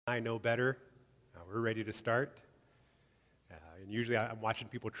I know better. We're ready to start. And usually I'm watching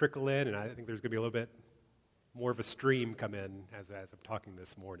people trickle in, and I think there's going to be a little bit more of a stream come in as I'm talking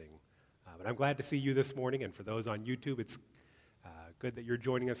this morning. But I'm glad to see you this morning, and for those on YouTube, it's good that you're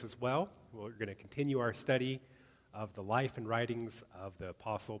joining us as well. We're going to continue our study of the life and writings of the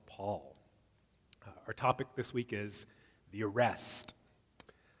Apostle Paul. Our topic this week is the arrest.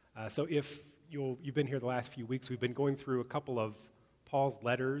 So if you've been here the last few weeks, we've been going through a couple of Paul's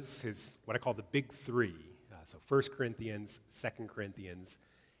letters, his what I call the big three. So 1 Corinthians, 2 Corinthians,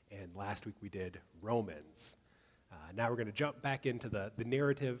 and last week we did Romans. Now we're going to jump back into the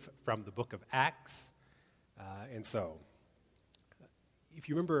narrative from the book of Acts. And so, if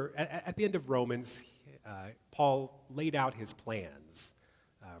you remember, at the end of Romans, Paul laid out his plans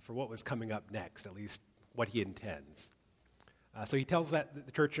for what was coming up next, at least what he intends. So he tells the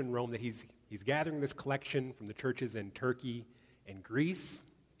church in Rome that he's gathering this collection from the churches in Turkey and Greece,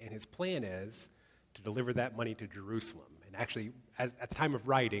 and his plan is to deliver that money to Jerusalem. And actually, at the time of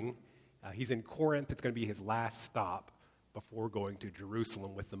writing, he's in Corinth. It's going to be his last stop before going to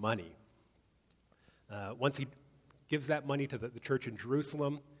Jerusalem with the money. Once he gives that money to the church in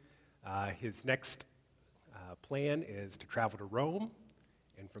Jerusalem, his next plan is to travel to Rome,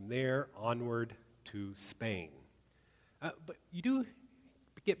 and from there onward to Spain. But you do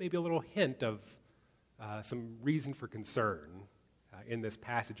get maybe a little hint of some reason for concern in this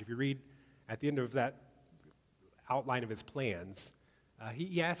passage. If you read at the end of that outline of his plans,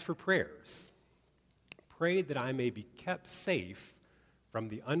 he asks for prayers. Pray that I may be kept safe from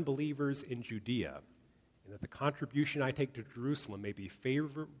the unbelievers in Judea, and that the contribution I take to Jerusalem may be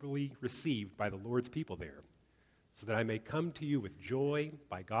favorably received by the Lord's people there, so that I may come to you with joy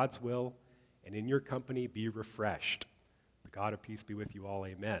by God's will, and in your company be refreshed. The God of peace be with you all,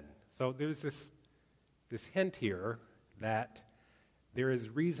 amen. So there's this hint here that there is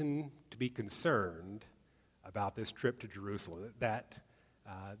reason to be concerned about this trip to Jerusalem, that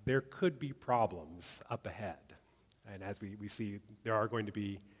there could be problems up ahead. And as we see, there are going to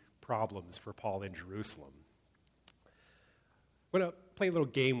be problems for Paul in Jerusalem. I'm going to play a little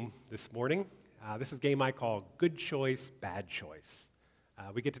game this morning. This is a game I call Good Choice, Bad Choice.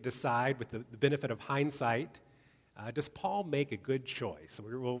 We get to decide with the benefit of hindsight, does Paul make a good choice? So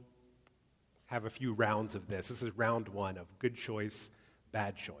we'll have a few rounds of this. This is round one of good choice,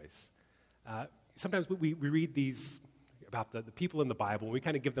 bad choice. Sometimes we read these about the people in the Bible, and we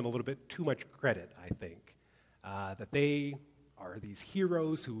kind of give them a little bit too much credit, I think, that they are these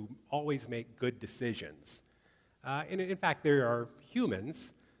heroes who always make good decisions. And in fact, they are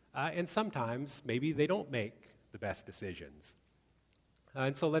humans, and sometimes maybe they don't make the best decisions.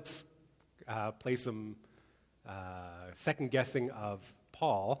 And so let's play some second guessing of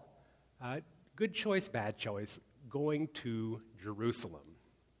Paul. Good choice, bad choice, going to Jerusalem.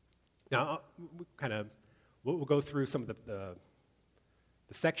 Now, we'll go through some of the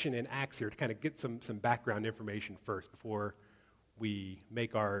section in Acts here to kind of get some background information first before we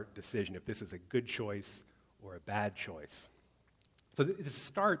make our decision if this is a good choice or a bad choice. So this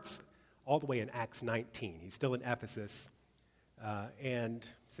starts all the way in Acts 19. He's still in Ephesus, and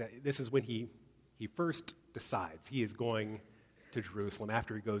this is when he first decides he is going to Jerusalem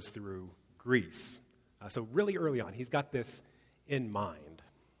after he goes through Greece. So really early on, he's got this in mind.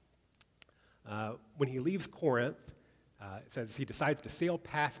 When he leaves Corinth, it says he decides to sail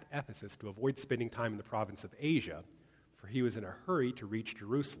past Ephesus to avoid spending time in the province of Asia, for he was in a hurry to reach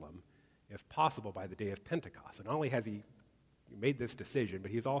Jerusalem, if possible, by the day of Pentecost. So not only has he made this decision, but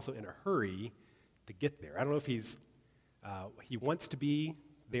he's also in a hurry to get there. I don't know if he wants to be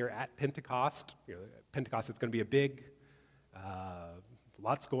there at Pentecost. Pentecost is going to be a big,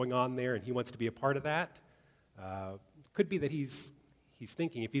 lots going on there, and he wants to be a part of that. Could be that he's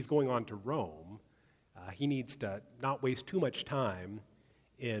thinking if he's going on to Rome, he needs to not waste too much time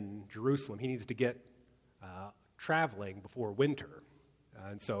in Jerusalem. He needs to get traveling before winter.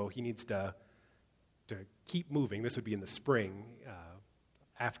 And so he needs to keep moving. This would be in the spring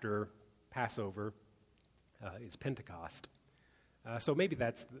after Passover is Pentecost. So maybe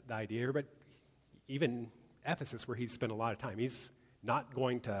that's the idea here. But even Ephesus, where he's spent a lot of time, he's not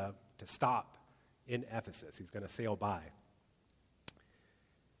going to stop in Ephesus. He's going to sail by.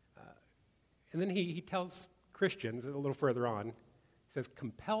 And then he tells Christians a little further on, he says,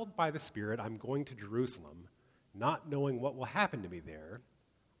 compelled by the Spirit, I'm going to Jerusalem, not knowing what will happen to me there.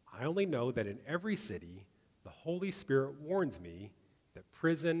 I only know that in every city, the Holy Spirit warns me that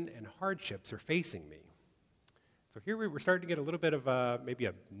prison and hardships are facing me. So here we're starting to get a little bit of maybe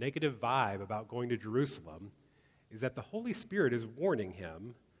a negative vibe about going to Jerusalem, is that the Holy Spirit is warning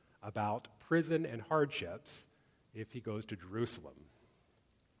him about prison and hardships if he goes to Jerusalem.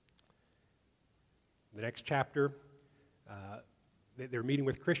 the next chapter, they're meeting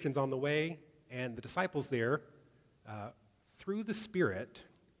with Christians on the way, and the disciples there, through the Spirit,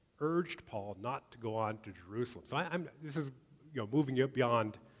 urged Paul not to go on to Jerusalem. So this is moving it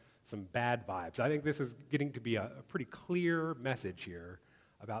beyond some bad vibes. I think this is getting to be a pretty clear message here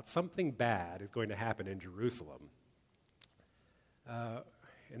about something bad is going to happen in Jerusalem.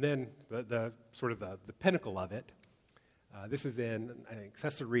 And then the pinnacle of it, this is in, I think,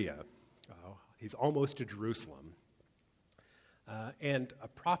 Caesarea. He's almost to Jerusalem. And a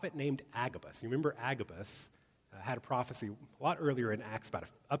prophet named Agabus. You remember Agabus had a prophecy a lot earlier in Acts about an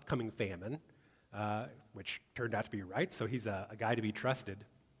upcoming famine, which turned out to be right, so he's a guy to be trusted.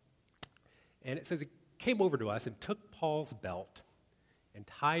 And it says he came over to us and took Paul's belt and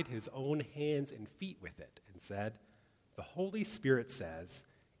tied his own hands and feet with it and said, "The Holy Spirit says,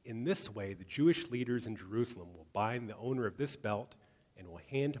 in this way the Jewish leaders in Jerusalem will bind the owner of this belt and will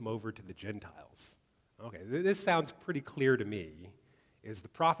hand him over to the Gentiles." Okay, this sounds pretty clear to me. Is the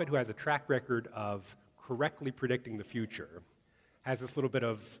prophet who has a track record of correctly predicting the future has this little bit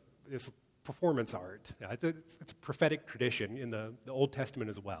of this performance art. It's a prophetic tradition in the Old Testament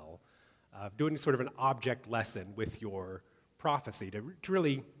as well, of doing sort of an object lesson with your prophecy to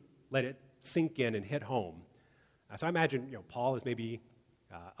really let it sink in and hit home. So I imagine Paul is maybe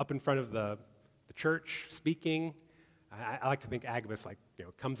up in front of the church speaking. I like to think Agabus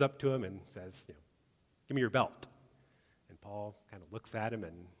comes up to him and says, "Give me your belt." And Paul kind of looks at him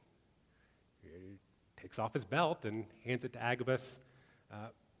and he takes off his belt and hands it to Agabus. I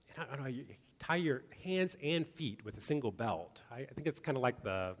don't know, you tie your hands and feet with a single belt. I think it's kind of like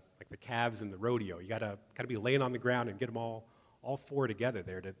the calves in the rodeo. You got to kind of be laying on the ground and get them all four together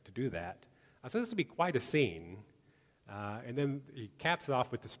there to do that. So this would be quite a scene. And then he caps it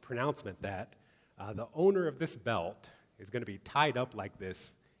off with this pronouncement that the owner of this belt is going to be tied up like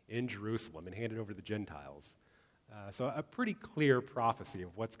this in Jerusalem and handed over to the Gentiles. So a pretty clear prophecy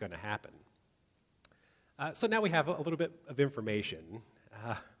of what's going to happen. So now we have a little bit of information.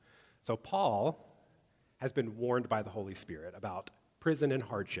 So Paul has been warned by the Holy Spirit about prison and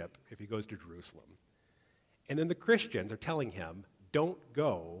hardship if he goes to Jerusalem. And then the Christians are telling him, don't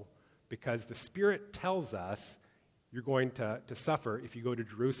go because the Spirit tells us you're going to suffer if you go to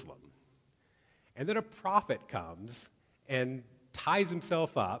Jerusalem. And then a prophet comes and ties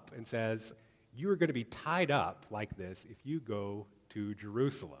himself up and says, you are going to be tied up like this if you go to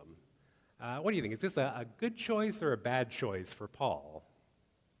Jerusalem. What do you think? Is this a good choice or a bad choice for Paul?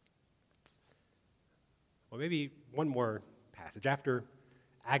 Well, maybe one more passage. After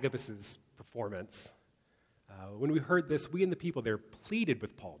Agabus' performance, when we heard this, we and the people there pleaded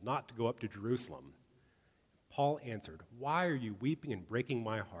with Paul not to go up to Jerusalem. Paul answered, "Why are you weeping and breaking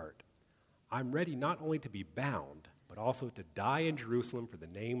my heart? I'm ready not only to be bound, but also to die in Jerusalem for the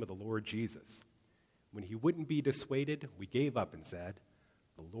name of the Lord Jesus." When he wouldn't be dissuaded, we gave up and said,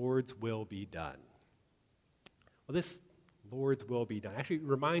 "The Lord's will be done." Well, this Lord's will be done actually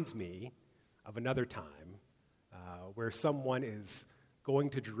reminds me of another time where someone is going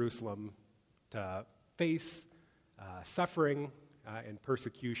to Jerusalem to face suffering and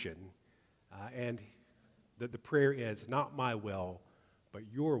persecution, and the prayer is, "Not my will, but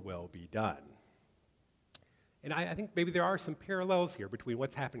your will be done." And I think maybe there are some parallels here between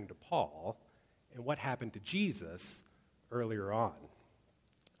what's happening to Paul and what happened to Jesus earlier on.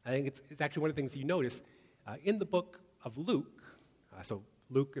 I think it's actually one of the things you notice in the book of Luke. So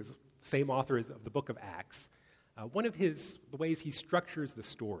Luke is the same author as of the book of Acts. One of the ways he structures the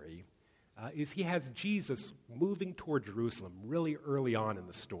story is he has Jesus moving toward Jerusalem really early on in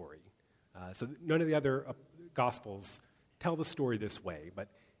the story. So none of the other Gospels tell the story this way, but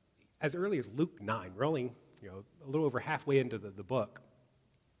as early as Luke 9, we're only a little over halfway into the book,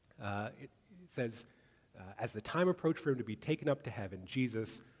 it says, as the time approached for him to be taken up to heaven,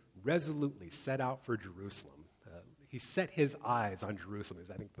 Jesus resolutely set out for Jerusalem. He set his eyes on Jerusalem,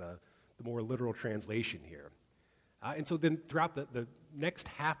 is I think the more literal translation here. And so then throughout the next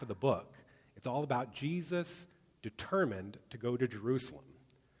half of the book, it's all about Jesus determined to go to Jerusalem.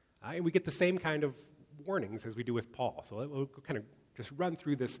 And we get the same kind of warnings as we do with Paul. So we'll kind of just run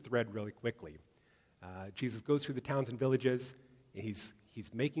through this thread really quickly. Jesus goes through the towns and villages, and he's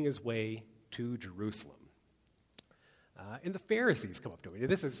making his way to Jerusalem. And the Pharisees come up to him.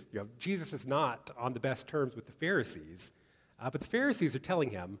 This is, Jesus is not on the best terms with the Pharisees, but the Pharisees are telling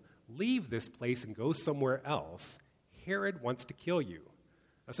him, leave this place and go somewhere else. Herod wants to kill you.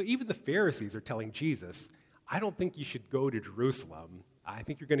 So even the Pharisees are telling Jesus, I don't think you should go to Jerusalem. I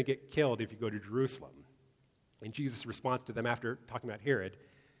think you're going to get killed if you go to Jerusalem. And Jesus responds to them after talking about Herod,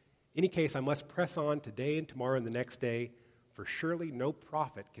 in any case, I must press on today and tomorrow and the next day, for surely no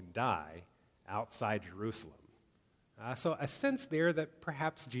prophet can die outside Jerusalem. So a sense there that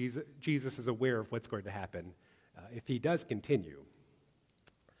perhaps Jesus is aware of what's going to happen if he does continue.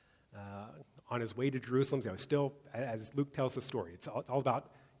 On his way to Jerusalem, still, as Luke tells the story, it's all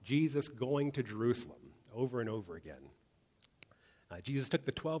about Jesus going to Jerusalem over and over again. Jesus took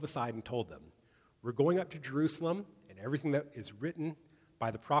the 12 aside and told them, "We're going up to Jerusalem, and everything that is written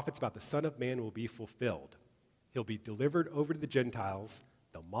by the prophets about the Son of Man will be fulfilled. He'll be delivered over to the Gentiles.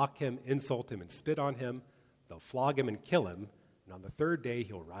 They'll mock him, insult him, and spit on him. They'll flog him and kill him, and on the third day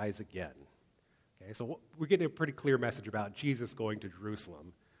he'll rise again." Okay, so we're getting a pretty clear message about Jesus going to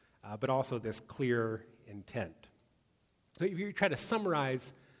Jerusalem, but also this clear intent. So if you try to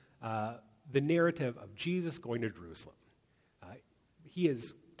summarize the narrative of Jesus going to Jerusalem, he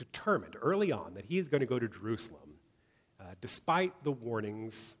is determined early on that he is going to go to Jerusalem, despite the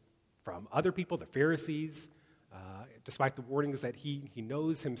warnings from other people, the Pharisees, despite the warnings that he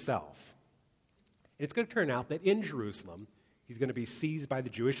knows himself. And it's going to turn out that in Jerusalem, he's going to be seized by the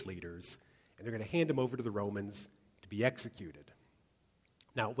Jewish leaders, and they're going to hand him over to the Romans to be executed.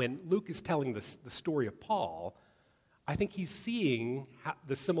 Now, when Luke is telling the story of Paul, I think he's seeing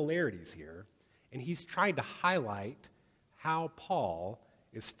the similarities here, and he's trying to highlight how Paul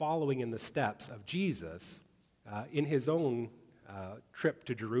is following in the steps of Jesus in his own trip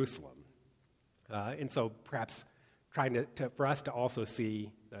to Jerusalem. And so perhaps trying for us to also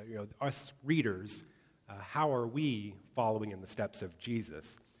see, us readers, how are we following in the steps of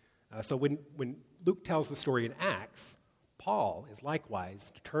Jesus? So when Luke tells the story in Acts, Paul is likewise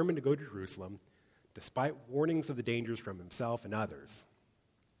determined to go to Jerusalem despite warnings of the dangers from himself and others.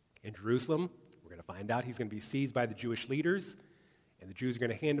 In Jerusalem, we're going to find out he's going to be seized by the Jewish leaders, and the Jews are going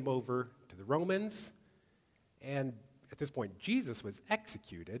to hand him over to the Romans. And at this point, Jesus was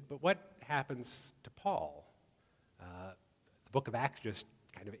executed, but what happens to Paul? The book of Acts just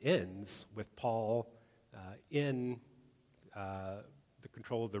kind of ends with Paul in the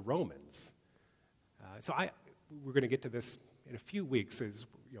control of the Romans. So we're going to get to this in a few weeks, is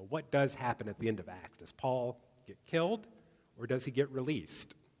what does happen at the end of Acts? Does Paul get killed, or does he get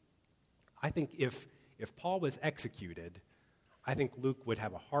released? I think if Paul was executed, I think Luke would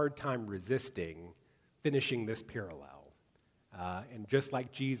have a hard time resisting finishing this parallel. And just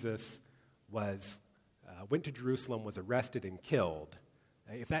like Jesus went to Jerusalem, was arrested and killed,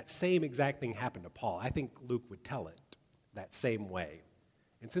 if that same exact thing happened to Paul, I think Luke would tell it that same way.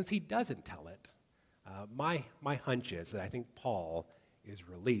 And since he doesn't tell it, my hunch is that I think Paul is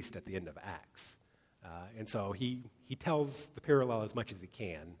released at the end of Acts. And so he tells the parallel as much as he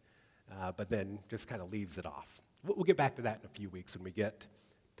can, but then just kind of leaves it off. We'll get back to that in a few weeks when we get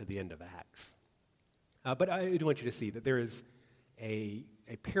to the end of Acts. But I do want you to see that there is a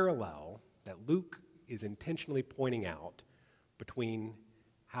parallel that Luke is intentionally pointing out between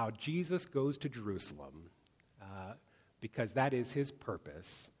how Jesus goes to Jerusalem, because that is his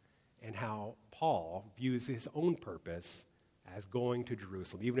purpose, and how Paul views his own purpose as going to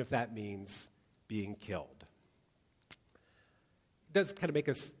Jerusalem, even if that means being killed. It does kind of make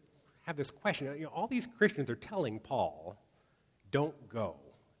us have this question. All these Christians are telling Paul, don't go.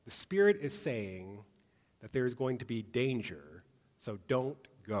 The Spirit is saying that there is going to be danger, so don't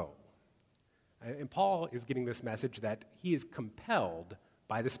go. And Paul is getting this message that he is compelled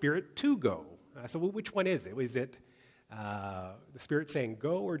by the Spirit to go. So which one is it? Is it the Spirit saying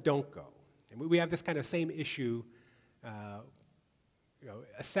go or don't go? And we have this kind of same issue,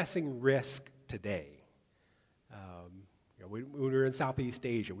 assessing risk today. When we were in Southeast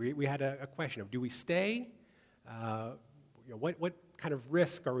Asia, we had a question of, do we stay? What kind of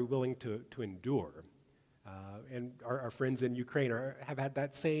risk are we willing to endure? And our friends in Ukraine have had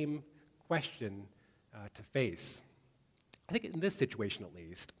that same question to face. I think in this situation, at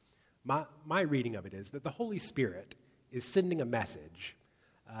least, my reading of it is that the Holy Spirit is sending a message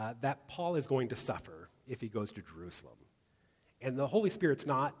that Paul is going to suffer if he goes to Jerusalem. And the Holy Spirit's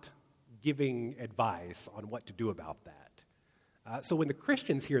not giving advice on what to do about that. So when the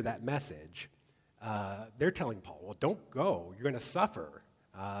Christians hear that message, they're telling Paul, well, don't go. You're going to suffer.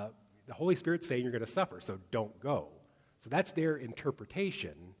 The Holy Spirit's saying you're going to suffer, so don't go. So that's their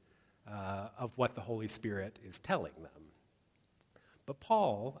interpretation of what the Holy Spirit is telling them. But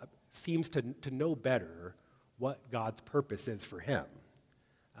Paul seems to know better what God's purpose is for him.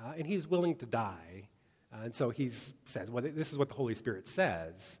 And he's willing to die. And so he says, well, this is what the Holy Spirit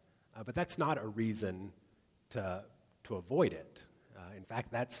says, but that's not a reason to avoid it. In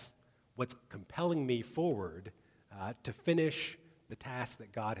fact, that's what's compelling me forward to finish the task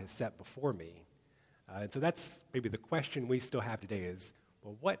that God has set before me. And so that's maybe the question we still have today is,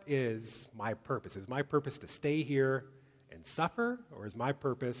 well, what is my purpose? Is my purpose to stay here and suffer, or is my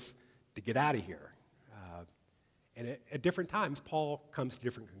purpose to get out of here. And at different times, Paul comes to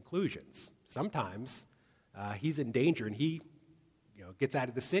different conclusions. Sometimes he's in danger and he gets out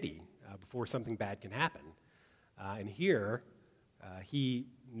of the city before something bad can happen. And here, he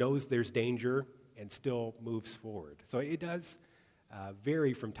knows there's danger and still moves forward. So it does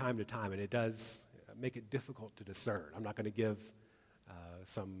vary from time to time, and it does make it difficult to discern. I'm not going to give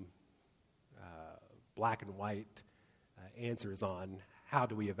some black and white answers on how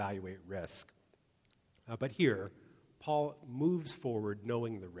do we evaluate risk. But here, Paul moves forward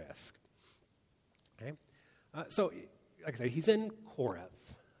knowing the risk. Okay? So, like I said, he's in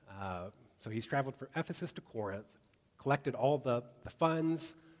Corinth. So he's traveled from Ephesus to Corinth, collected all the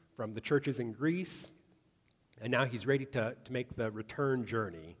funds from the churches in Greece, and now he's ready to make the return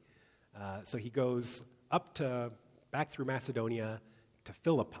journey. So he goes back through Macedonia to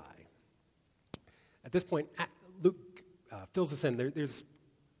Philippi. At this point, Luke fills us in. There's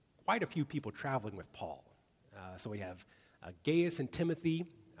quite a few people traveling with Paul. So we have Gaius and Timothy.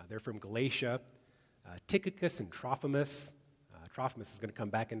 They're from Galatia. Tychicus and Trophimus. Trophimus is going to come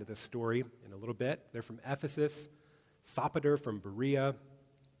back into this story in a little bit. They're from Ephesus. Sopater from Berea.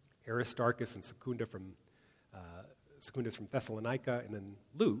 Aristarchus and Secundus from Thessalonica. And then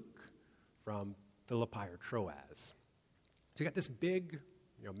Luke from Philippi or Troas. So you got this big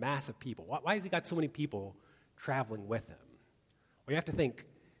mass of people. Why has he got so many people traveling with him? Well, you have to think,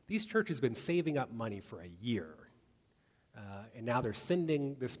 these churches have been saving up money for a year, and now they're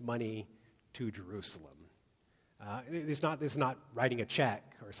sending this money to Jerusalem. This is not writing a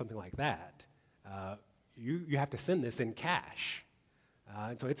check or something like that. You have to send this in cash,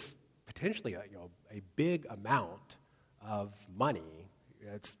 and so it's potentially a big amount of money.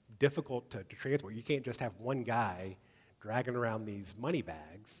 It's difficult to transport. You can't just have one guy dragging around these money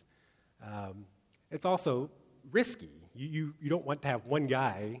bags. It's also risky. You don't want to have one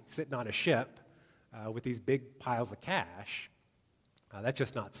guy sitting on a ship with these big piles of cash. That's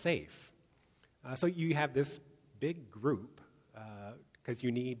just not safe. So you have this big group because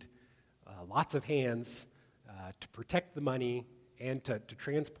you need lots of hands to protect the money and to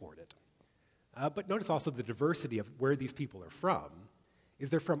transport it. But notice also the diversity of where these people are from. Is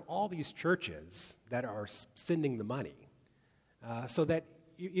they're from all these churches that are sending the money. So that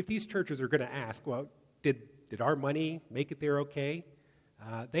if these churches are going to ask, well, did our money make it there okay?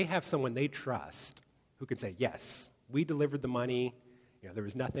 They have someone they trust who can say, yes, we delivered the money. There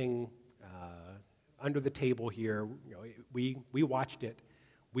was nothing under the table here. We watched it.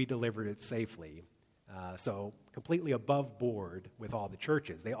 We delivered it safely. So completely above board with all the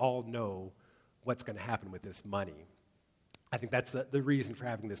churches. They all know what's going to happen with this money. I think that's the reason for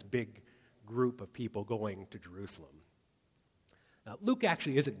having this big group of people going to Jerusalem. Luke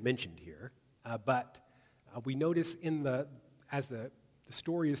actually isn't mentioned here, but we notice as the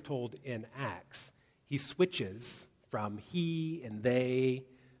story is told in Acts, he switches from he and they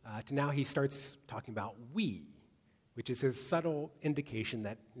to now he starts talking about we, which is his subtle indication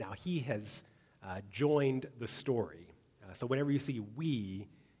that now he has joined the story. So whenever you see we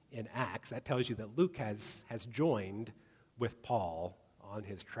in Acts, that tells you that Luke has joined with Paul on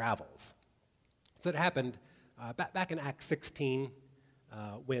his travels. So it happened back in Acts 16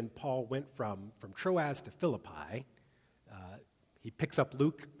 when Paul went from Troas to Philippi. He picks up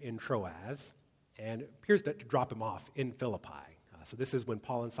Luke in Troas and appears to drop him off in Philippi. So this is when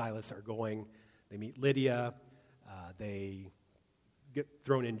Paul and Silas are going. They meet Lydia. They get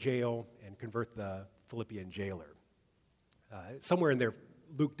thrown in jail and convert the Philippian jailer. Somewhere in there,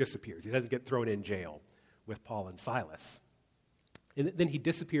 Luke disappears. He doesn't get thrown in jail with Paul and Silas. And then he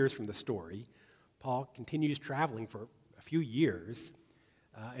disappears from the story. Paul continues traveling for a few years.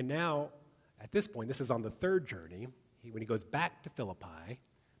 And now, at this point, this is on the third journey. When he goes back to Philippi,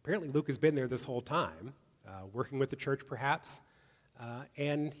 apparently Luke has been there this whole time, working with the church perhaps,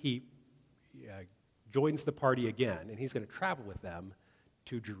 and he joins the party again, and he's going to travel with them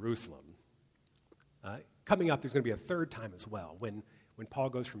to Jerusalem. Coming up, there's going to be a third time as well. When Paul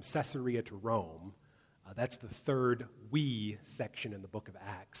goes from Caesarea to Rome, that's the third we section in the book of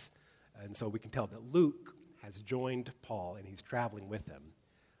Acts. And so we can tell that Luke has joined Paul, and he's traveling with him.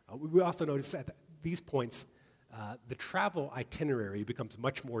 We also notice at these points, the travel itinerary becomes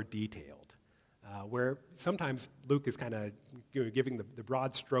much more detailed, where sometimes Luke is kind of giving the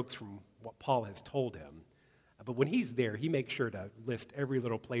broad strokes from what Paul has told him. But when he's there, he makes sure to list every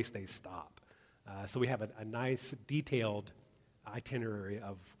little place they stop. So we have a nice, detailed itinerary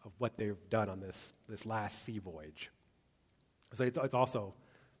of what they've done on this last sea voyage. So it's also,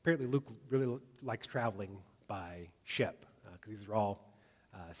 apparently Luke really likes traveling by ship, because these are all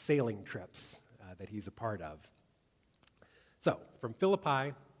sailing trips that he's a part of. So, from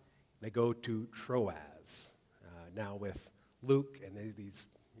Philippi, they go to Troas, now with Luke and these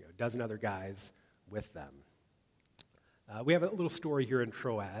dozen other guys with them. We have a little story here in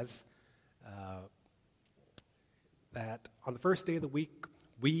Troas that on the first day of the week,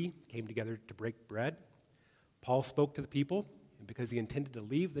 we came together to break bread. Paul spoke to the people, and because he intended to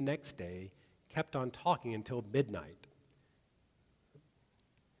leave the next day, kept on talking until midnight.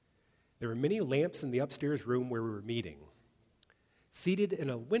 There were many lamps in the upstairs room where we were meeting. Seated in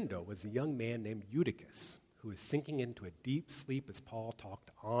a window was a young man named Eutychus, who was sinking into a deep sleep as Paul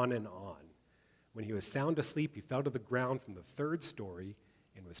talked on and on. When he was sound asleep, he fell to the ground from the third story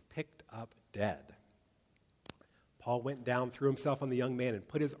and was picked up dead. Paul went down, threw himself on the young man, and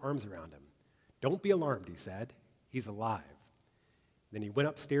put his arms around him. "Don't be alarmed," he said. "He's alive." Then he went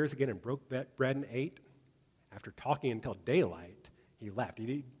upstairs again and broke bread and ate. After talking until daylight, he left.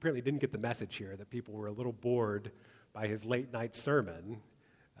 He apparently didn't get the message here that people were a little bored by his late night sermon,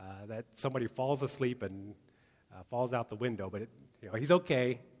 that somebody falls asleep and falls out the window, but he's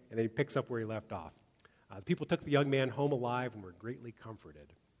okay, and then he picks up where he left off. The people took the young man home alive and were greatly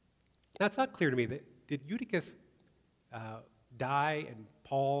comforted. Now, it's not clear to me did Eutychus die and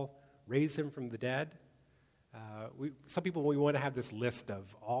Paul raise him from the dead? Some people, we want to have this list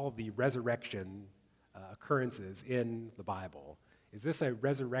of all the resurrection occurrences in the Bible. Is this a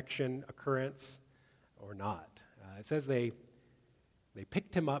resurrection occurrence or not? It says they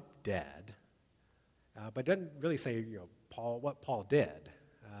picked him up dead, but it doesn't really say what Paul did.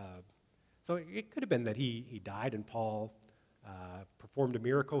 So it could have been that he died and Paul performed a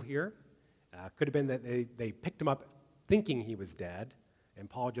miracle here. Could have been that they picked him up thinking he was dead, and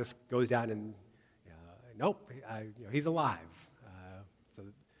Paul just goes down and nope, he's alive. So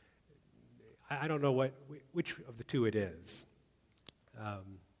I don't know which of the two it is.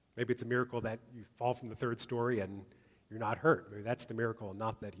 Maybe it's a miracle that you fall from the third story and you're not hurt. Maybe that's the miracle,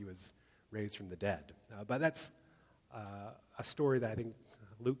 not that he was raised from the dead. But that's a story that I think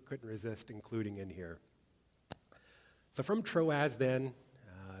Luke couldn't resist including in here. So from Troas then,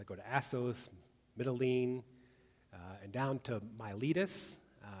 go to Assos, Mytilene, and down to Miletus.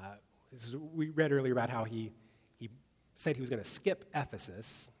 We read earlier about how he said he was going to skip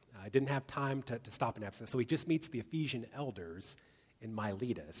Ephesus. Didn't have time to stop in Ephesus, so he just meets the Ephesian elders in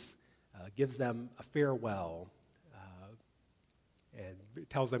Miletus, gives them a farewell, and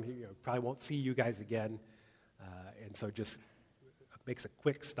tells them he probably won't see you guys again, and so just makes a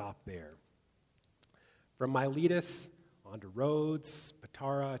quick stop there. From Miletus on to Rhodes,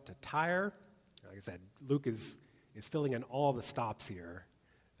 Patara to Tyre. Like I said, Luke is filling in all the stops here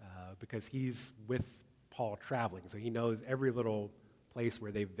because he's with Paul traveling, so he knows every little place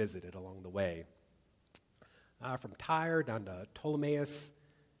where they've visited along the way. From Tyre down to Ptolemais,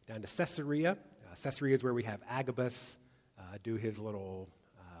 down to Caesarea. Caesarea is where we have Agabus do his little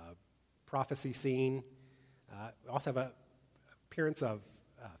prophecy scene. We also have an appearance of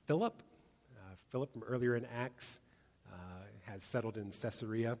Philip. Philip from earlier in Acts has settled in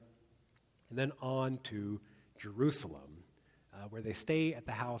Caesarea. And then on to Jerusalem, where they stay at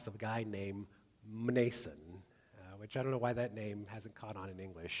the house of a guy named Mnason, which I don't know why that name hasn't caught on in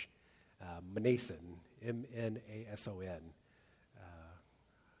English. Mnason, M-N-A-S-O-N.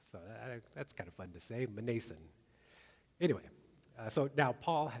 So that's kind of fun to say, Mnason. Anyway, so now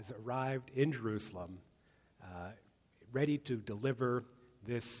Paul has arrived in Jerusalem, ready to deliver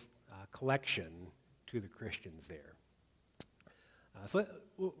this collection to the Christians there. So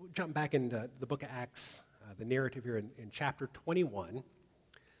we'll jump back into the book of Acts, the narrative here in chapter 21. It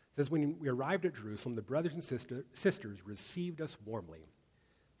says, when we arrived at Jerusalem, the brothers and sisters received us warmly.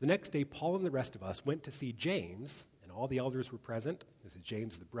 The next day, Paul and the rest of us went to see James, and all the elders were present. This is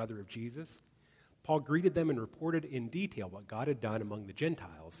James, the brother of Jesus. Paul greeted them and reported in detail what God had done among the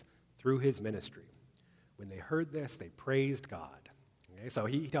Gentiles through his ministry. When they heard this, they praised God. Okay, so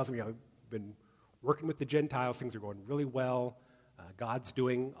he tells them, we've been working with the Gentiles, things are going really well. God's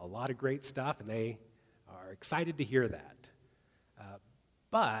doing a lot of great stuff, and they are excited to hear that.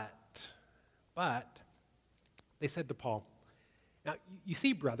 But they said to Paul, now, you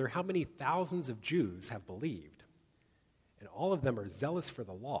see, brother, how many thousands of Jews have believed, and all of them are zealous for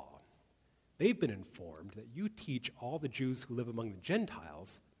the law. They've been informed that you teach all the Jews who live among the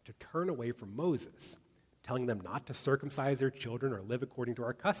Gentiles to turn away from Moses, telling them not to circumcise their children or live according to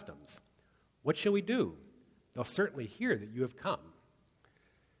our customs. What shall we do? They'll certainly hear that you have come.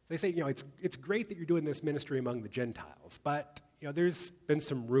 So they say, it's great that you're doing this ministry among the Gentiles, but there's been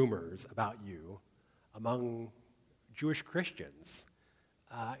some rumors about you among Jewish Christians,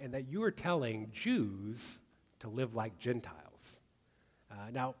 and that you are telling Jews to live like Gentiles.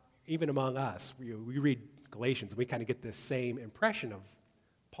 Now, even among us, we read Galatians, and we kind of get this same impression of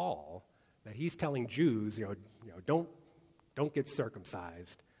Paul that he's telling Jews, don't get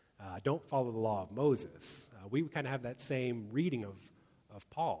circumcised, don't follow the law of Moses. We kind of have that same reading of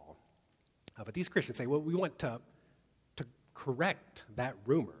Paul. But these Christians say, well, we want to correct that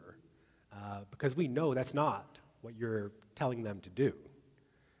rumor because we know that's not what you're telling them to do.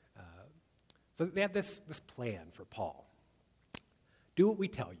 So they have this plan for Paul. Do what we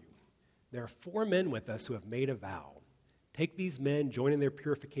tell you. There are 4 men with us who have made a vow. Take these men, join in their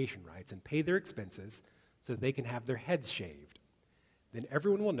purification rites, and pay their expenses so that they can have their heads shaved. Then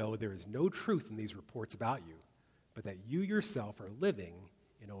everyone will know there is no truth in these reports about you, but that you yourself are living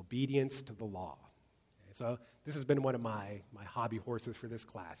in obedience to the law. Okay, so this has been one of my hobby horses for this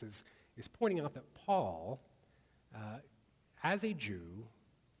class, is pointing out that Paul, as a Jew,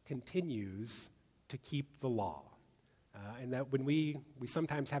 continues to keep the law. And that when we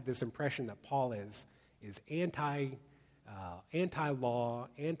sometimes have this impression that Paul is anti-law,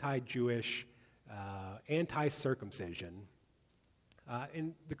 anti-Jewish, anti-circumcision,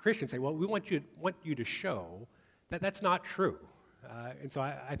 and the Christians say, well, we want you to show that that's not true. And so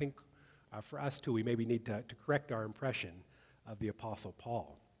I think for us too, we maybe need to correct our impression of the Apostle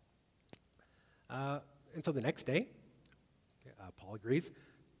Paul. And so the next day, Paul agrees.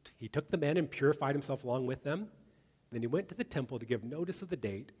 He took the men and purified himself along with them. Then he went to the temple to give notice of the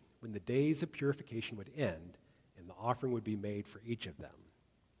date when the days of purification would end and the offering would be made for each of them.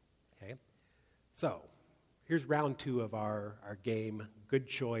 Okay? So, here's round 2 of our game, good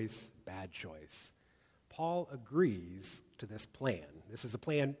choice, bad choice. Paul agrees to this plan. This is a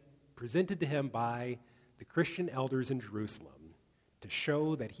plan presented to him by the Christian elders in Jerusalem to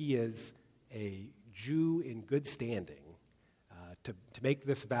show that he is a Jew in good standing, to make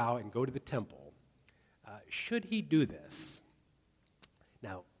this vow and go to the temple. Should he do this?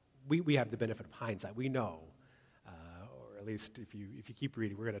 Now, we have the benefit of hindsight. We know, or at least if you keep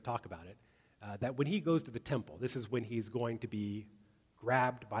reading, we're going to talk about it, that when he goes to the temple, this is when he's going to be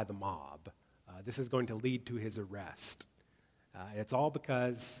grabbed by the mob. This is going to lead to his arrest. And it's all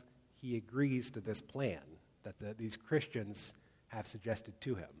because he agrees to this plan that these Christians have suggested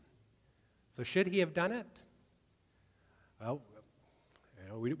to him. So should he have done it? Well,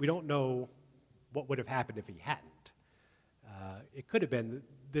 we don't know what would have happened if he hadn't. It could have been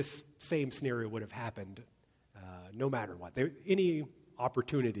this same scenario would have happened no matter what. Any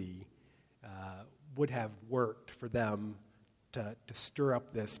opportunity would have worked for them to stir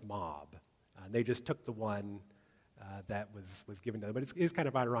up this mob. They just took the one that was given to them. But it's kind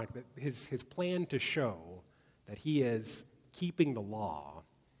of ironic that his plan to show that he is keeping the law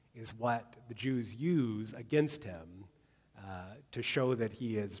is what the Jews use against him to show that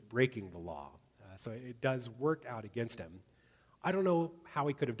he is breaking the law. So it does work out against him. I don't know how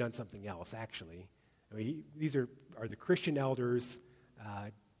he could have done something else, actually. I mean, these are the Christian elders.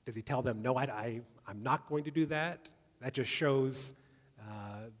 Does he tell them, no, I'm not going to do that? That just shows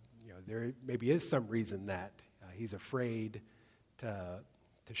there maybe is some reason that he's afraid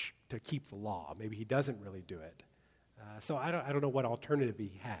to keep the law. Maybe he doesn't really do it. So I don't know what alternative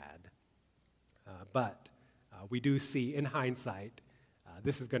he had. But we do see in hindsight,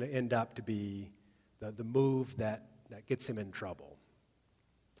 this is going to end up to be the move that gets him in trouble.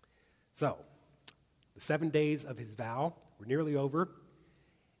 So, the 7 days of his vow were nearly over.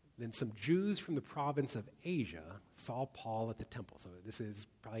 Then some Jews from the province of Asia saw Paul at the temple. So this is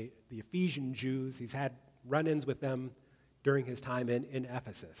probably the Ephesian Jews. He's had run-ins with them during his time in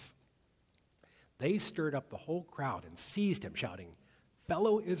Ephesus. They stirred up the whole crowd and seized him, shouting,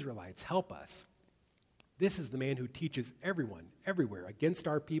 "Fellow Israelites, help us. This is the man who teaches everyone, everywhere, against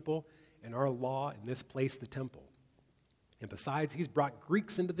our people and our law in this place, the temple. And besides, he's brought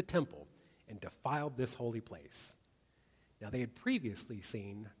Greeks into the temple and defiled this holy place." Now, they had previously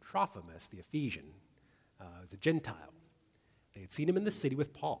seen Trophimus, the Ephesian, as a Gentile. They had seen him in the city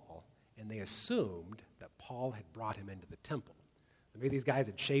with Paul, and they assumed that Paul had brought him into the temple. Maybe these guys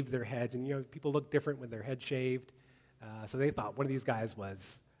had shaved their heads, and people look different with their head shaved. So they thought one of these guys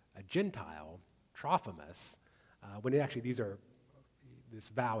was a Gentile, Trophimus, when actually this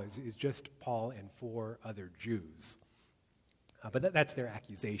vow is just Paul and 4 other Jews. But that's their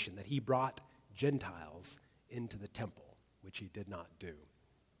accusation, that he brought Gentiles into the temple, which he did not do.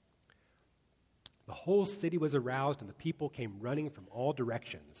 The whole city was aroused, and the people came running from all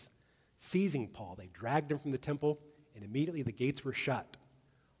directions. Seizing Paul, they dragged him from the temple, and immediately the gates were shut.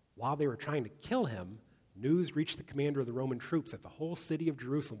 While they were trying to kill him, news reached the commander of the Roman troops that the whole city of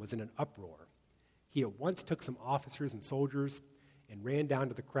Jerusalem was in an uproar. He at once took some officers and soldiers and ran down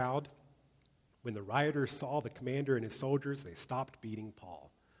to the crowd. When the rioters saw the commander and his soldiers, they stopped beating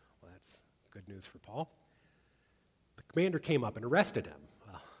Paul. Well, that's good news for Paul. The commander came up and arrested him.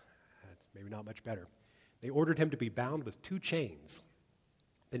 Well, not much better. They ordered him to be bound with 2 chains.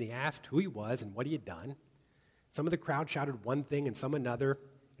 Then he asked who he was and what he had done. Some of the crowd shouted one thing and some another,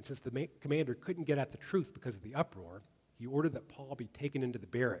 and since the commander couldn't get at the truth because of the uproar, he ordered that Paul be taken into the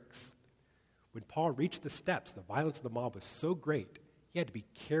barracks. When Paul reached the steps, the violence of the mob was so great, he had to be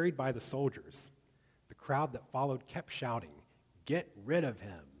carried by the soldiers. The crowd that followed kept shouting, "Get rid of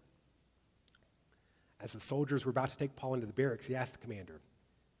him." As the soldiers were about to take Paul into the barracks, he asked the commander,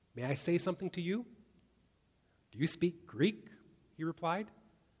 "May I say something to you?" "Do you speak Greek?" he replied.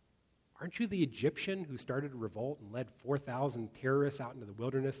 "Aren't you the Egyptian who started a revolt and led 4,000 terrorists out into the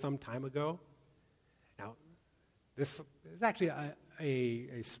wilderness some time ago?" Now, this is actually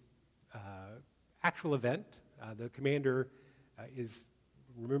a actual event. The commander is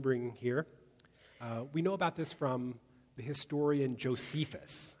remembering here. We know about this from the historian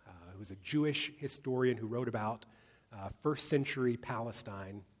Josephus, who was a Jewish historian who wrote about first century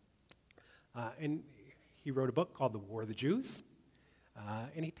Palestine. And he wrote a book called The War of the Jews.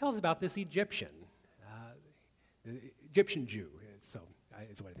 And he tells about this Egyptian, the Egyptian Jew,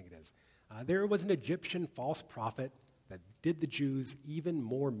 is what I think it is. There was an Egyptian false prophet that did the Jews even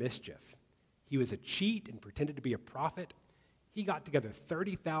more mischief. He was a cheat and pretended to be a prophet. He got together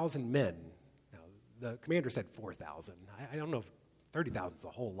 30,000 men. Now, the commander said 4,000. I don't know if 30,000 is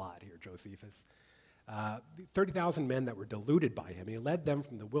a whole lot here, Josephus. 30,000 men that were deluded by him. He led them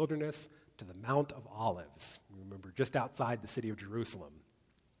from the wilderness to the Mount of Olives, remember, just outside the city of Jerusalem.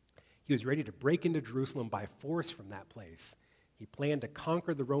 He was ready to break into Jerusalem by force from that place. He planned to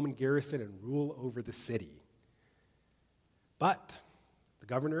conquer the Roman garrison and rule over the city. But the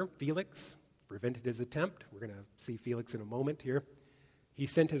governor, Felix, prevented his attempt. We're going to see Felix in a moment here. He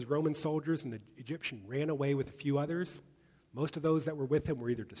sent his Roman soldiers, and the Egyptian ran away with a few others. Most of those that were with him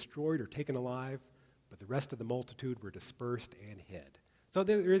were either destroyed or taken alive, but the rest of the multitude were dispersed and hid. So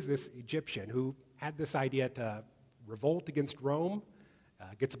there is this Egyptian who had this idea to revolt against Rome,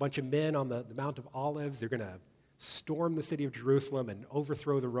 gets a bunch of men on the Mount of Olives. They're going to storm the city of Jerusalem and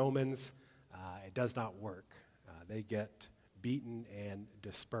overthrow the Romans. It does not work. They get beaten and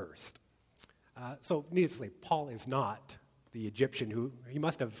dispersed. So needless to say, Paul is not the Egyptian who,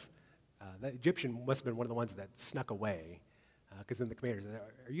 the Egyptian must have been one of the ones that snuck away, because then the commander says,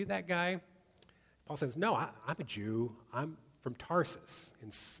 "Are you that guy?" Paul says, "No, I'm a Jew. I'm from Tarsus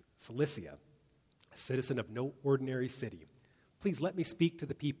in Cilicia, a citizen of no ordinary city. Please let me speak to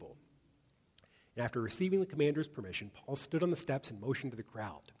the people." And after receiving the commander's permission, Paul stood on the steps and motioned to the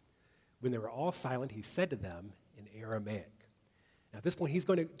crowd. When they were all silent, he said to them in Aramaic. Now, at this point, he's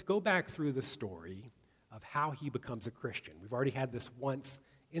going to go back through the story of how he becomes a Christian. We've already had this once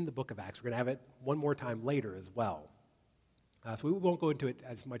in the book of Acts. We're going to have it one more time later as well. So we won't go into it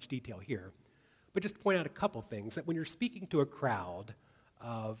as much detail here. But just to point out a couple things, that when you're speaking to a crowd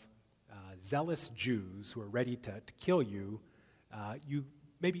of zealous Jews who are ready to kill you, you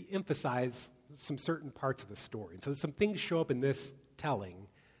maybe emphasize some certain parts of the story. And so some things show up in this telling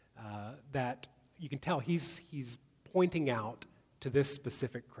that you can tell he's pointing out to this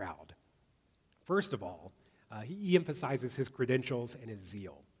specific crowd. First of all, he emphasizes his credentials and his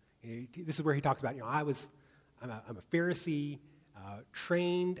zeal. This is where he talks about, I'm a Pharisee,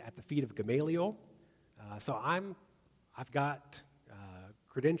 trained at the feet of Gamaliel, so I've got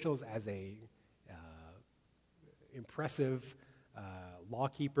credentials as a impressive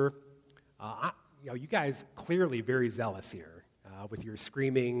lawkeeper. You guys clearly very zealous here with your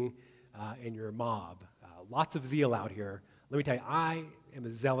screaming and your mob. Lots of zeal out here. Let me tell you, I am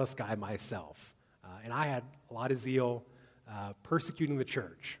a zealous guy myself, and I had a lot of zeal persecuting the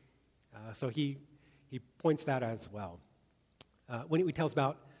church. So he points that as well. When he tells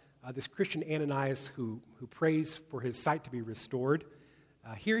about this Christian Ananias who prays for his sight to be restored,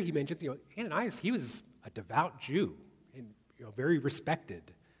 here he mentions, Ananias, he was a devout Jew and very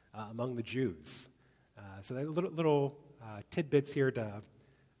respected among the Jews. So that little tidbits here to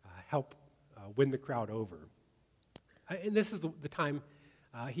help win the crowd over. And this is the time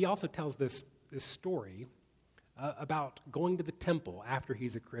he also tells this story about going to the temple after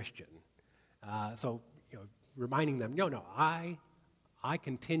he's a Christian. So reminding them, no, I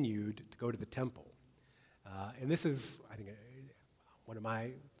continued to go to the temple. And this is, I think, one of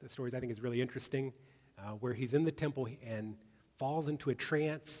the stories I think is really interesting, where he's in the temple and falls into a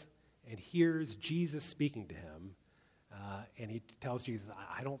trance and hears Jesus speaking to him. And he tells Jesus,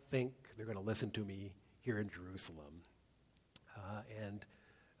 I don't think they're going to listen to me here in Jerusalem. And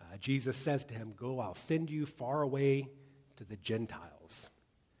Jesus says to him, "Go, I'll send you far away to the Gentiles."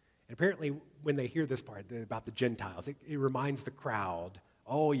 And apparently, when they hear this part about the Gentiles, it reminds the crowd,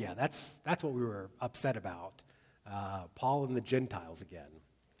 oh yeah, that's what we were upset about, Paul and the Gentiles again.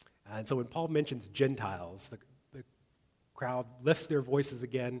 And so when Paul mentions Gentiles, the crowd lifts their voices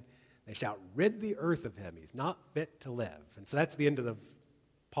again. They shout, "Rid the earth of him. He's not fit to live." And so that's the end of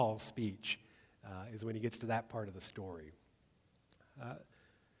Paul's speech, is when he gets to that part of the story.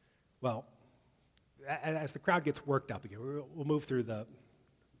 As the crowd gets worked up again, we'll move through the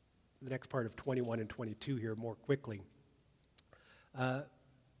next part of 21 and 22 here more quickly. The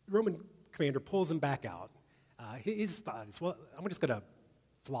Roman commander pulls him back out. His thought is, well, I'm just going to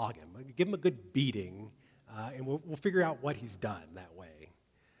flog him, give him a good beating, and we'll figure out what he's done that way.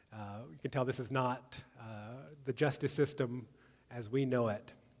 You can tell this is not the justice system as we know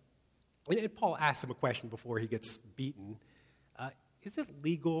it. And Paul asks him a question before he gets beaten. Is it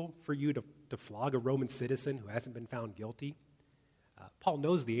legal for you to flog a Roman citizen who hasn't been found guilty? Paul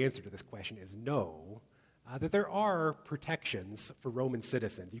knows the answer to this question is no, that there are protections for Roman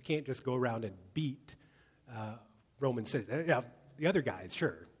citizens. You can't just go around and beat Roman citizens. Now, the other guys,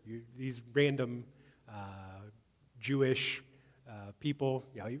 sure, these random Jewish people,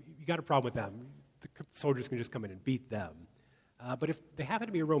 you got a problem with them. The soldiers can just come in and beat them. But if they happen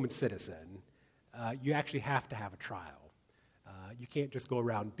to be a Roman citizen, you actually have to have a trial. You can't just go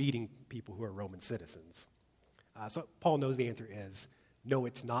around beating people who are Roman citizens. So Paul knows the answer is no,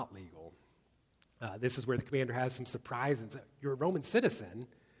 it's not legal. This is where the commander has some surprise and says, "You're a Roman citizen.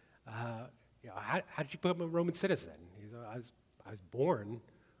 How did you become a Roman citizen?" He's, I was born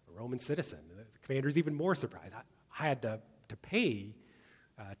a Roman citizen. The commander's even more surprised. I had to pay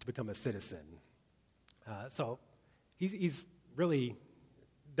to become a citizen. So he's really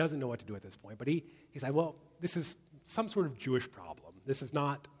doesn't know what to do at this point. But he said, well, this is some sort of Jewish problem. This is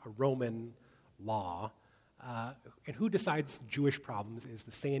not a Roman law. And who decides Jewish problems is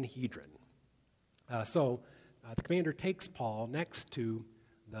the Sanhedrin. So the commander takes Paul next to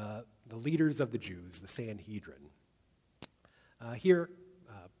the leaders of the Jews, the Sanhedrin. Here,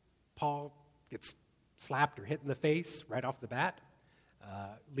 Paul gets slapped or hit in the face right off the bat,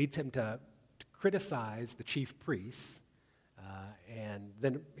 leads him to criticize the chief priests, and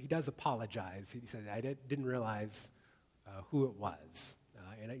then he does apologize. He said, "I didn't realize who it was,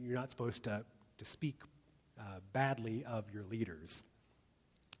 and you're not supposed to speak badly of your leaders."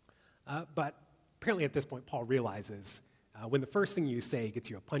 But apparently at this point, Paul realizes when the first thing you say gets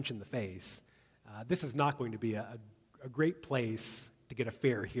you a punch in the face, this is not going to be a great place to get a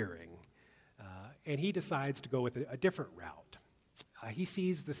fair hearing. And he decides to go with a different route. He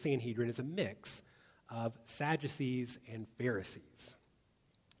sees the Sanhedrin as a mix of Sadducees and Pharisees.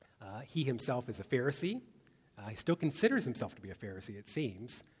 He himself is a Pharisee. He still considers himself to be a Pharisee, it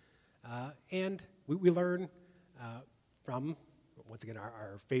seems. And we learn from, once again,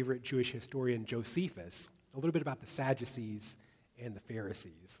 our favorite Jewish historian, Josephus, a little bit about the Sadducees and the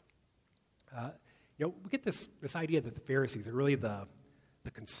Pharisees. We get this idea that the Pharisees are really the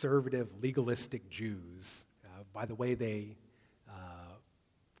conservative, legalistic Jews by the way they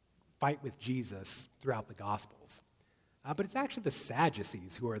fight with Jesus throughout the Gospels. But it's actually the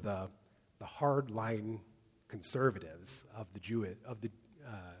Sadducees who are the hard-line conservatives of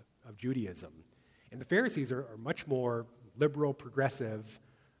Judaism. And the Pharisees are much more liberal, progressive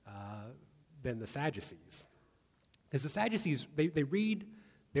than the Sadducees. Because the Sadducees, they read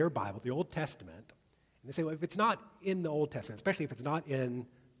their Bible, the Old Testament, and they say, well, if it's not in the Old Testament, especially if it's not in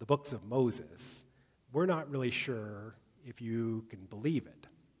the books of Moses, we're not really sure if you can believe it.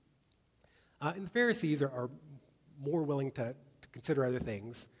 And the Pharisees are more willing to consider other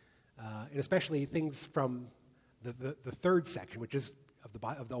things, and especially things from the third section, which is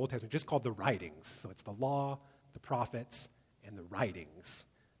of the Old Testament, just called the writings. So it's the law, the prophets, and the writings.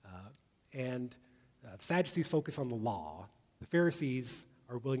 And the Sadducees focus on the law. The Pharisees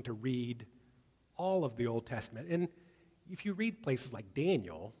are willing to read all of the Old Testament. And if you read places like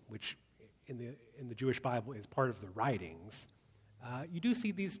Daniel, which in the Jewish Bible is part of the writings, you do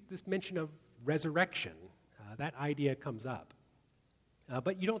see this mention of resurrection. That idea comes up.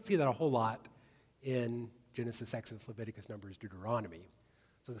 But you don't see that a whole lot in Genesis, Exodus, Leviticus, Numbers, Deuteronomy.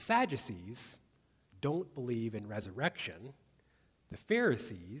 So the Sadducees don't believe in resurrection. The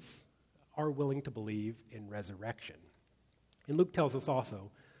Pharisees are willing to believe in resurrection. And Luke tells us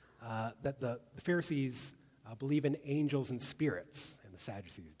also that the Pharisees believe in angels and spirits, and the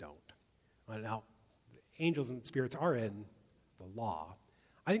Sadducees don't. Now, angels and spirits are in the law.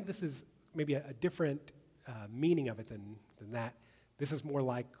 I think this is maybe a different meaning of it than that. This is more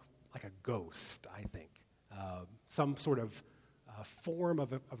like a ghost, I think. Some sort of form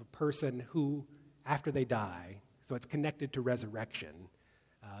of a person who, after they die, so it's connected to resurrection.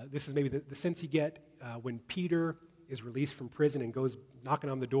 This is maybe the sense you get when Peter is released from prison and goes knocking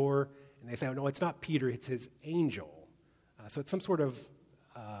on the door, and they say, oh, no, it's not Peter, it's his angel. So it's some sort of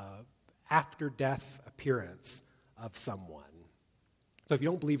after-death appearance of someone. So if you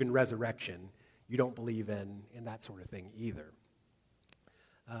don't believe in resurrection, you don't believe in that sort of thing either.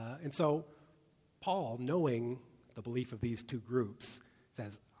 And so Paul, knowing the belief of these two groups,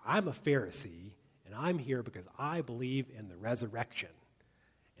 says, I'm a Pharisee, and I'm here because I believe in the resurrection.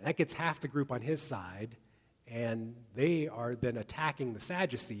 And that gets half the group on his side, and they are then attacking the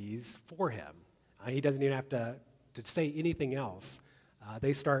Sadducees for him. He doesn't even have to say anything else.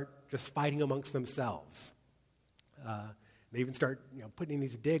 They start just fighting amongst themselves. They even start putting in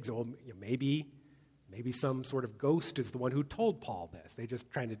these digs. Well, maybe some sort of ghost is the one who told Paul this. They're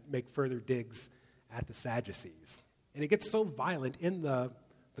just trying to make further digs at the Sadducees. And it gets so violent in the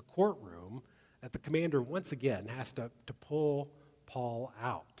courtroom that the commander once again has to pull Paul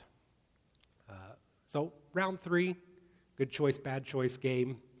out. So round 3, good choice, bad choice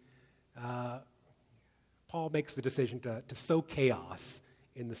game. Paul makes the decision to sow chaos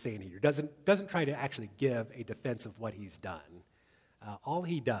in the Sanhedrin. Doesn't try to actually give a defense of what he's done. All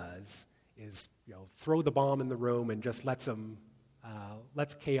he does is throw the bomb in the room and just lets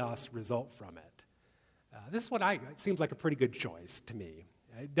chaos result from it. This is it seems like a pretty good choice to me.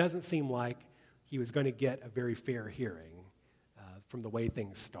 It doesn't seem like he was going to get a very fair hearing from the way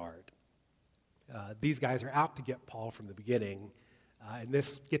things start. These guys are out to get Paul from the beginning, and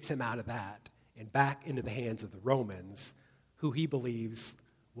this gets him out of that and back into the hands of the Romans, who he believes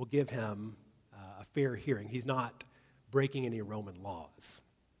will give him a fair hearing. He's not breaking any Roman laws.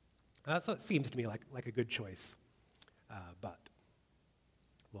 So it seems to me like a good choice, but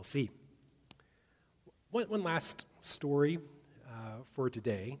we'll see. One last story for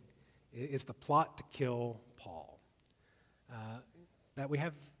today is the plot to kill Paul. That we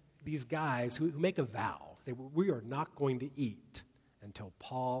have these guys who make a vow. They say, we are not going to eat until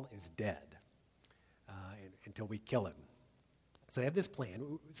Paul is dead, until we kill him. So they have this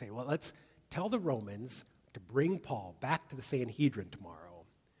plan. We say, well, let's tell the Romans to bring Paul back to the Sanhedrin tomorrow.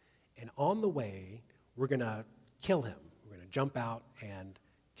 And on the way, we're going to kill him. We're going to jump out and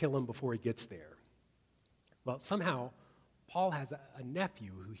kill him before he gets there. Well, somehow, Paul has a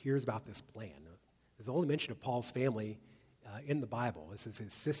nephew who hears about this plan. There's only mention of Paul's family in the Bible. This is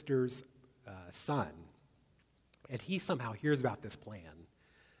his sister's son. And he somehow hears about this plan.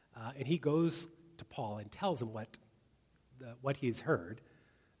 And he goes to Paul and tells him what he's heard.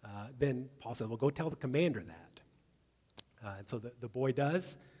 Then Paul says, well, go tell the commander that. And so the boy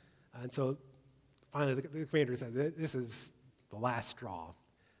does. And so finally the commander says, this is the last straw.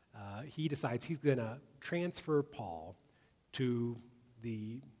 He decides he's going to transfer Paul to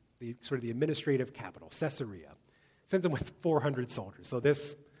the sort of the administrative capital, Caesarea. Sends him with 400 soldiers. So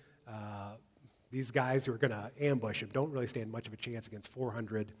these guys who are going to ambush him don't really stand much of a chance against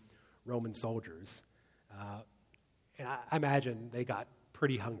 400 Roman soldiers. And I imagine they got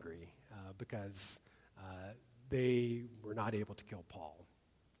pretty hungry because they were not able to kill Paul.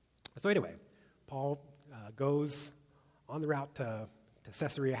 So anyway, Paul goes on the route to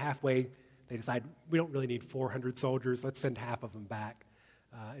Caesarea. Halfway, they decide, we don't really need 400 soldiers. Let's send half of them back.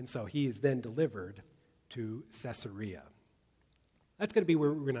 And so he is then delivered to Caesarea. That's going to be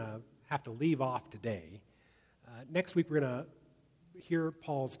where we're going to have to leave off today. Next week, we're going to hear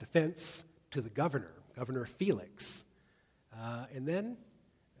Paul's defense to the Governor Felix. And then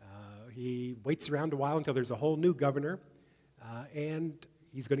he waits around a while until there's a whole new governor, and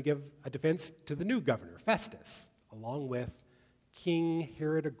he's going to give a defense to the new governor, Festus, along with King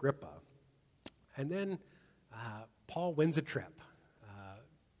Herod Agrippa. And then Paul wins a trip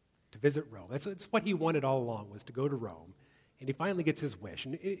to visit Rome. That's what he wanted all along, was to go to Rome. And he finally gets his wish.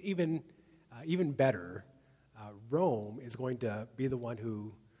 And even better, Rome is going to be the one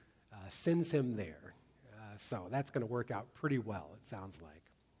who sends him there. So that's going to work out pretty well, it sounds like.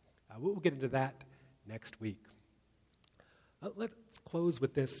 We'll get into that next week. Let's close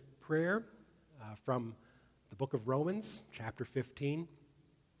with this prayer from the book of Romans, chapter 15.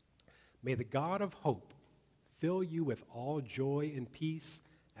 May the God of hope fill you with all joy and peace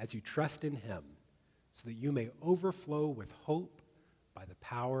as you trust in him, so that you may overflow with hope by the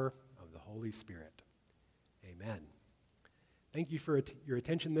power of the Holy Spirit. Amen. Thank you for your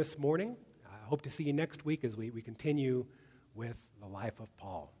attention this morning. I hope to see you next week as we continue with the life of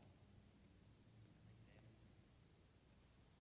Paul.